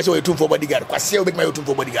the tune for say we tune for bodyguard kwase we make my tune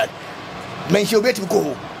for bodyguard men she obeti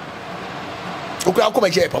ko okura ko ma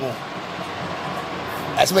je pamo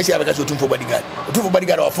as me say abeka so tune for bodyguard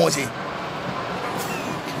or phone say e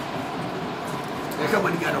ka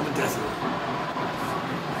bodyguard o mutase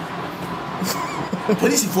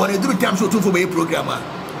police for the do time so tune for my program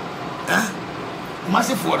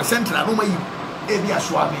massive for central no mai e bi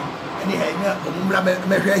aso ame ene ha ina omumra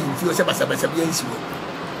me hwe ahimfi o se basa bi ansi wo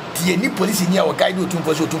tie ni police ni a wo guide otum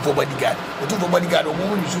for bodyguard o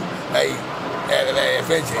mo ni su ai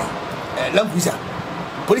fence lampusa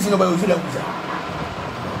police no ba o su lampusa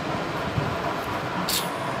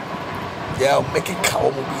ya o make ka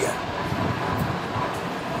o mo bia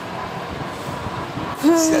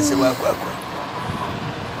se wa kwa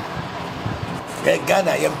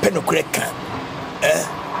Ghana yam penokraka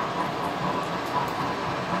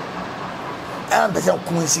I'm better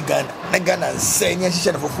Quincy Ghana. I Ghana say, yes, she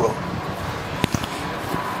said for floor.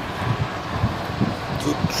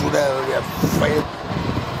 To the fire.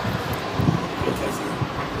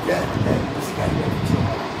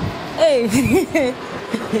 Hey,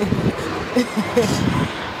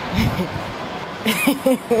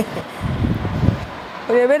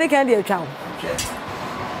 we're very candy of chow.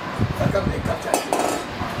 I come to capture.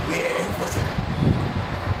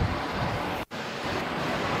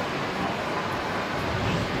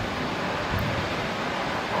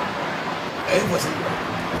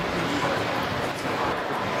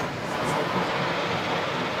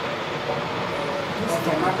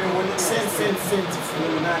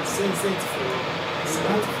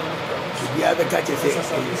 The other catch is a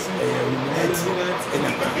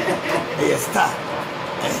star.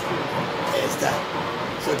 A star.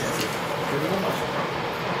 So that's it.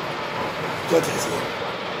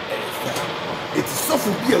 It's so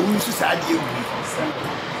for be a wish to say you.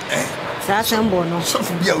 Sassambono. So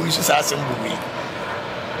for be a wish to say something.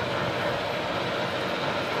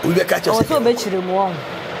 We will catch us. Also, bet you more.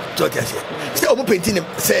 Still, I'm painting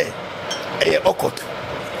say a okot.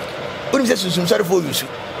 What is this? Sorry for you.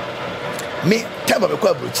 Me, time of a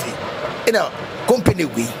quabruchy. In a company,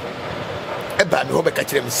 we a bad hope I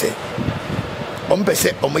catch them say. On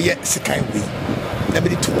Besset, on my yet second way. Let me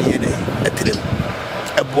to me a trim.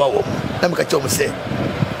 A bow. Let me catch you say.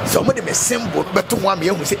 Somebody may symbol, but to one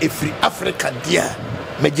young say a free African dear,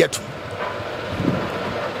 mediatum.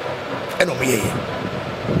 And on me.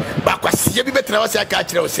 But was you be better? I was a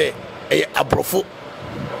catcher, say a brofo.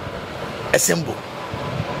 A symbol.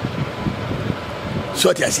 So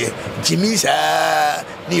what I say, Jimmy's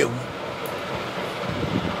near.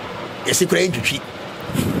 Yes, it's going to cheat.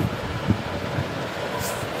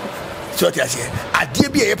 So what I say, I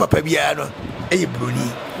did be a papa piano, a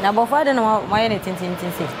bruni. Now, before I don't know why anything.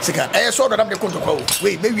 Second, I saw that I'm the control.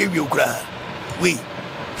 Wait, maybe you cry. Wait.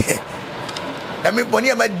 I mean,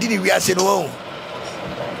 when I didn't, we are saying, oh,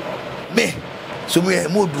 me, so we are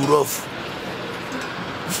more do rough.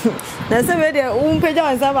 That's a very page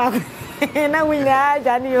on some. Now we are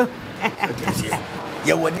Daniel.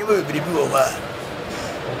 You will never be over.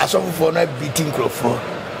 I saw for not beating Crawford,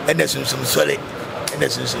 and there's some solid, and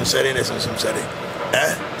there's some solid, and some solid.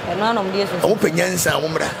 And none of these open Yansa,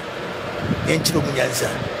 Umra, and Chilum Yansa.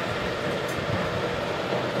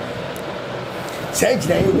 Say,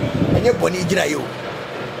 and your bonny Jinayo.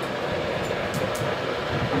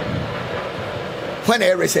 When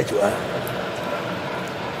I research you are.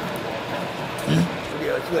 We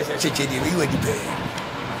were the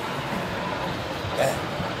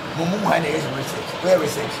Mumu is research. Where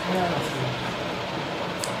research?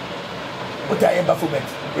 What are Baphomet?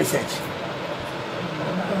 Research.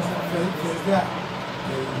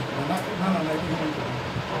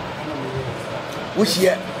 Which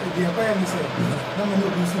year?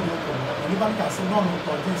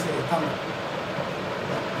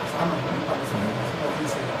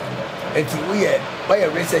 And we are by a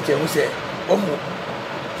researcher who said,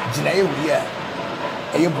 Jinaye Uria,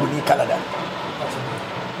 a Buni Canada.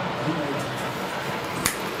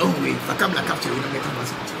 Oh, wait, I come like after you make a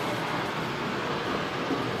message.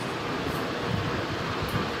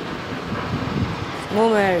 Mo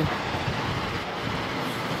Mary.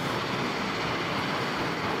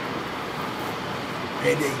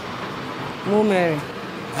 Ready? Mo Mary.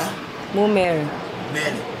 Huh? Mo Mary.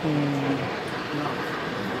 Mary.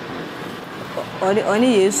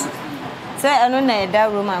 Only yes. Say, I don't know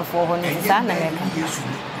that room for one.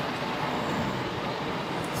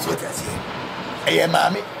 So that's it. Hey,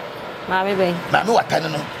 mammy. Mammy, baby. Mammy, what I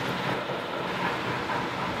don't know.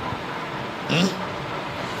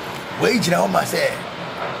 Wage now, my say.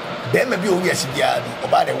 Then maybe we are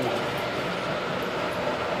about the wood.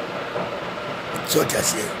 So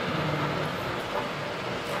that's it.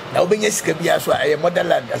 na obenya sika bia so a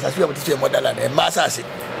motherland asase we wote motherland e ma asase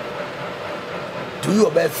to you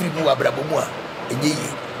oba free mu abrabo mu a enye yi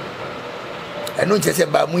eno nche se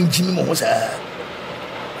ba mu njimi mu ho sa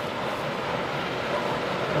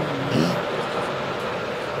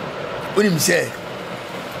unim se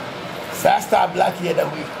Star black here that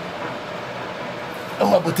way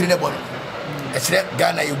oh abotire ne bon e kire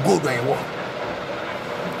Ghana you gold when you walk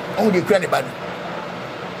oh dey kra ne ba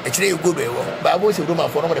e kire you gold when you walk ba bo se Roman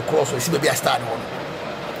for no the cross so si be a star ne won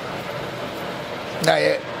na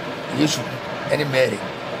ye Yesu any Mary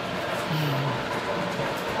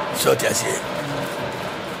so ti ase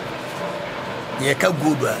ye ka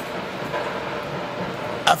gold wa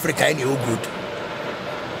Africa any o good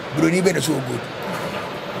broni be no so good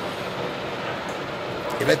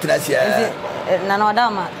e betra sia na no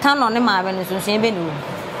dama tano ne ma be no so sen be no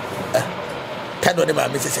tano ne ma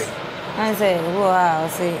me sese an say wo a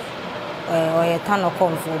say o ye tano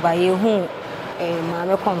komfo ba ye hu ma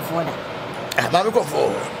me komfo da ma me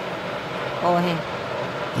komfo o he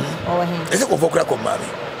ese komfo kura ko ma me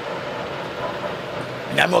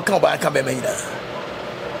na me o kan ba kan be me nyina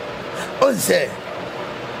on say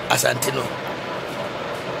asantino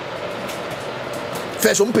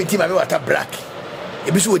first on penti ma me wata black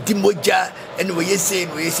e bi so odi moja ene we yese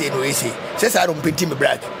se sa ro penti me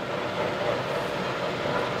black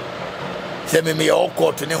se me o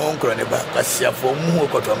court ne ho nkro ne ba kasia fo mu ho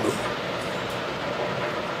court amro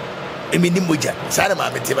e mi ni moja sa na ma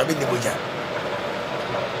me te ba mi ni moja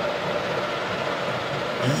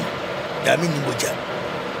da mi ni moja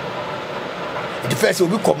the first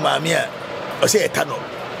obi kom ma me a o se etano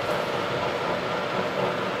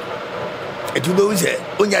etubo unse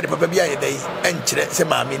onya de papa bia ye dai enkyere se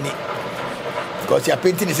maame ni because ya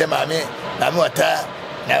painting ni se maame na me wata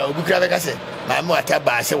na obi kra beka se maame wata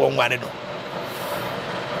ba se won ware no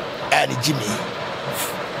ani Jimmy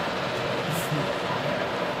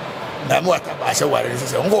na me wata ba se ware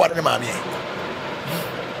se ngo ware ne maame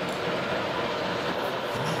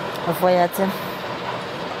afoyate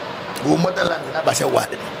wo motherland na ba se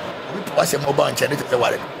ware obi to wase mo ba nkyere se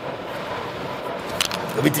ware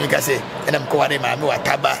obitimi ka se ena mko ware maame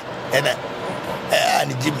wataba ena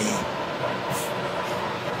ani Jimmy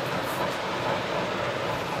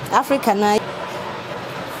Africa na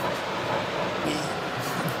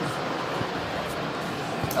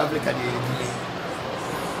Africa ni Jimmy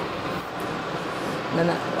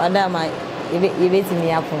nana adama yebetimi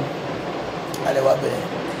yapo ale wabe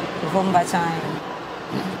from Bachan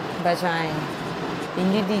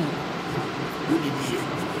indidi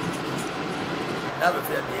na be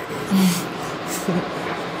fe bi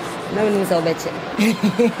na we so beche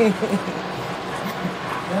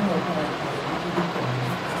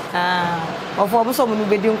ofo obo so mo no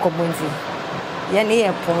bedi nkomo nti ye ne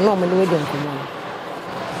ye pon no mo no wedi nkomo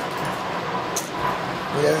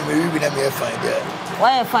we be na me fine there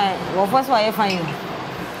why fine wo first why fine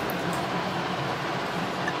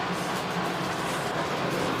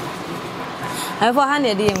I for hand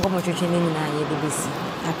dey nkomo twetwe ni na ye de besi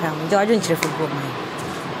aka mo jojo nchire football man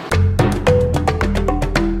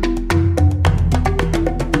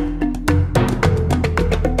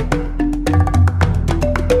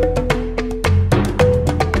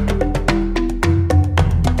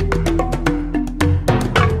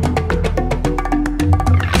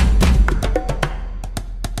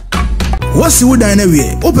What's you dine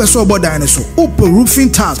away? Open so board dinosaur, open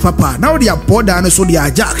roofing tiles, papa. Now they are board dinosaur, they are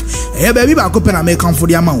jack. Hey, baby, back open and make come for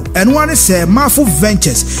the amount. And one is Sir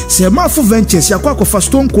Ventures, Yakwako for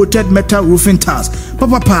stone coated metal roofing tiles.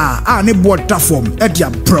 Papa, I board platform, at your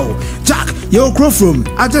pro. Jack, your crow from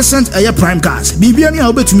adjacent air prime cars. BB,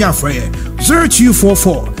 I'll bet to me a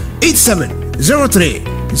 0244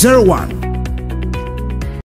 870301.